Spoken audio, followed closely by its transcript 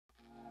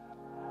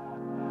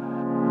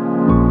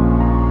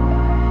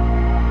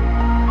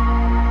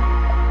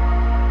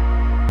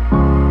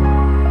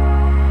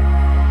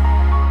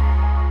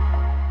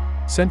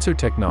Sensor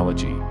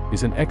Technology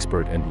is an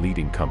expert and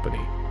leading company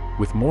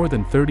with more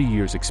than 30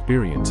 years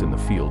experience in the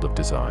field of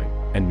design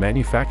and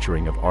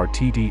manufacturing of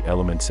RTD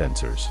element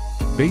sensors,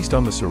 based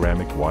on the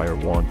ceramic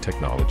Wirewound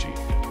technology.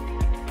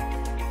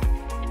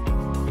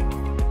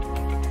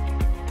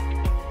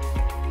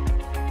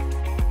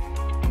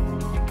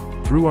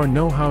 Through our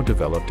know-how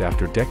developed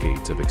after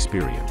decades of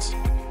experience,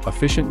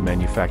 efficient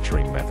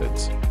manufacturing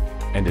methods,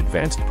 and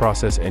advanced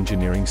process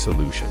engineering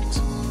solutions,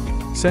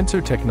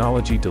 Sensor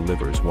Technology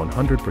delivers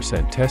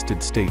 100%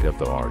 tested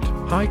state-of-the-art,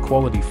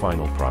 high-quality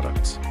final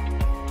products.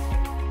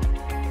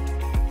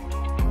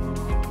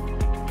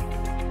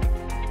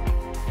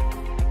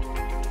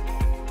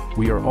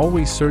 We are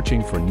always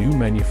searching for new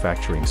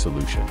manufacturing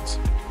solutions,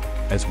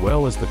 as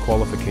well as the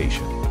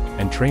qualification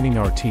and training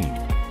our team.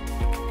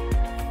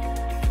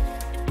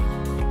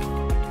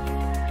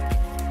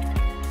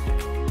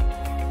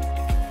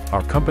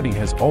 Our company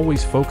has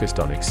always focused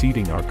on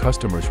exceeding our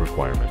customers'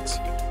 requirements.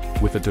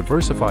 With a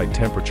diversified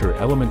temperature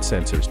element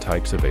sensors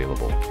types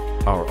available,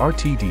 our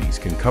RTDs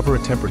can cover a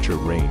temperature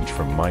range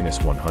from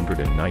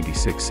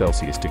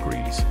 -196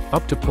 degrees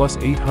up to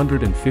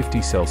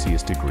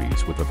 +850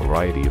 degrees with a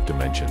variety of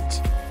dimensions,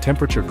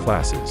 temperature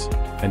classes,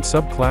 and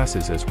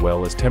subclasses, as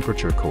well as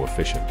temperature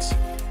coefficients.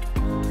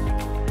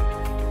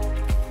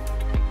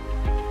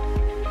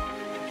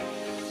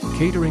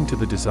 Catering to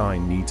the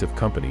design needs of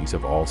companies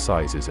of all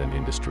sizes and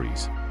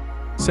industries,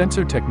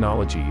 Sensor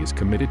Technology is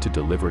committed to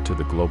deliver to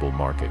the global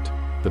market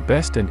the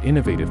best and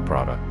innovative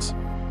products,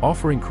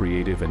 offering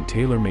creative and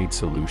tailor-made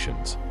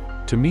solutions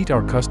to meet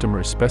our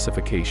customers'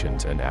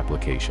 specifications and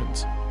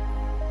applications.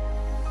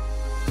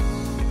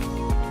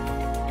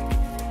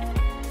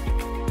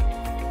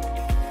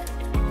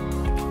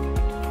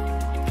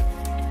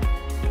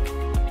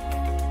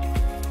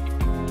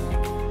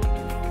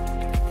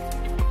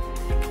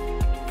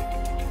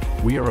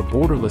 We are a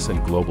borderless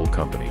and global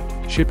company,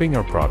 shipping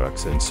our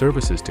products and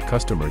services to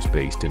customers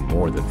based in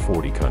more than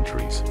 40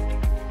 countries.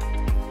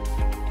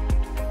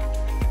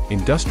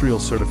 Industrial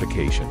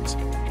certifications,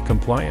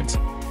 compliance,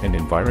 and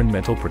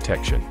environmental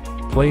protection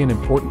play an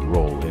important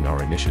role in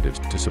our initiatives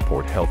to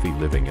support healthy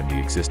living and the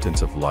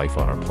existence of life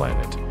on our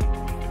planet.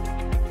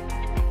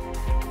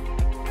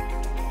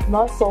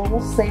 Nós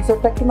somos Sensor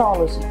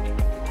Technology.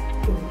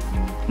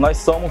 Nós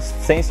somos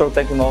Sensor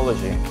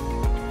Technology.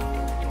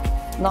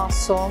 Nós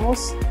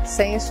somos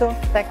Sensor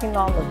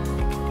Technology.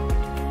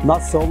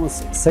 Nós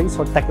somos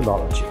Sensor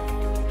Technology.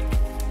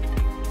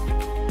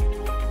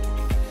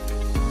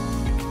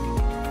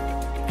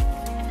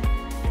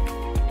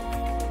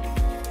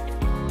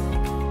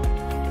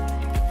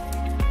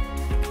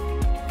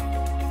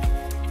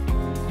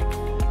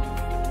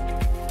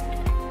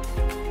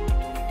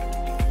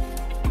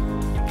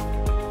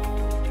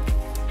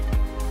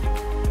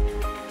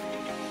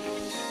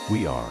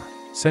 We are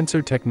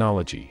Sensor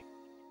Technology.